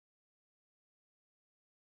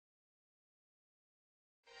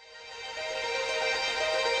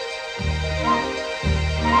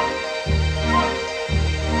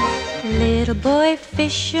Little boy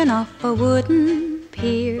fishing off a wooden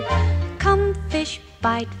pier. Come fish,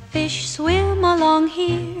 bite fish, swim along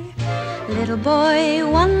here. Little boy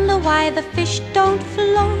wonder why the fish don't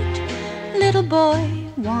float. Little boy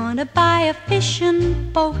wanna buy a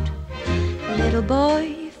fishing boat. Little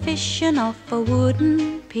boy fishing off a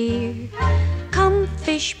wooden pier. Come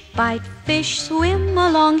fish, bite fish, swim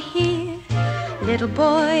along here. Little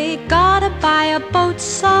boy gotta buy a boat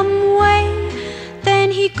some way.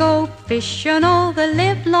 Then he go fishing all the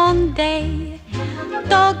livelong day.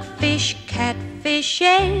 Dogfish, catfish,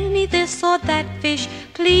 any this or that fish,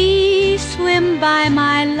 please swim by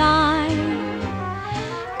my line.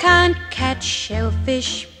 Can't catch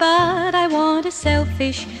shellfish, but I want to sell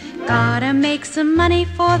fish. Gotta make some money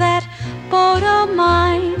for that boat of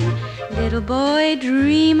mine. Little boy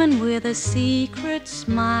dreaming with a secret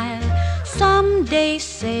smile, someday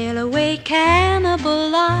sail away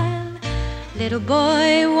Cannibal Isle. Little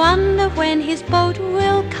boy wonder when his boat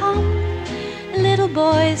will come. Little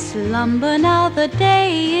boy slumber, now the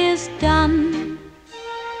day is done.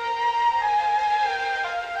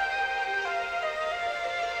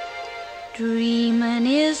 Dreamin'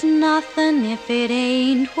 is nothing if it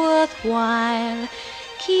ain't worthwhile.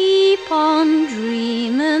 Keep on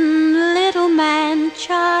dreamin', little man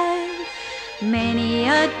child. Many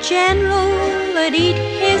a general would eat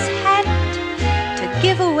his hat to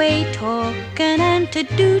give away talking and to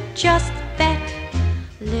do just that.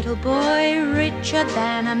 Little boy richer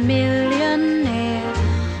than a millionaire,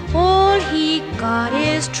 all he got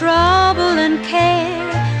is trouble and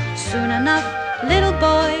care. Soon enough, little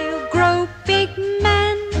boy will grow big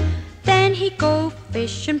man. Then he go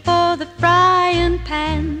fishing for the frying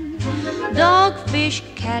pan. Dogfish,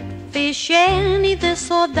 catfish, any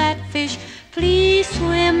this or that fish, please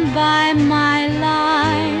swim by my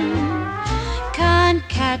line. Can't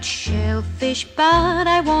catch shellfish, but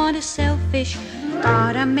I want to sell fish.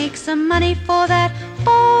 Gotta make some money for that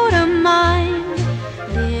boat of mine.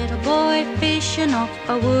 Little boy fishing off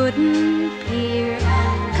a wooden pier.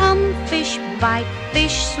 Come fish, bite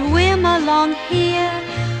fish, swim along here.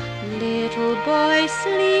 Little boy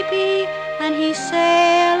sleepy and he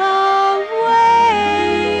sail away.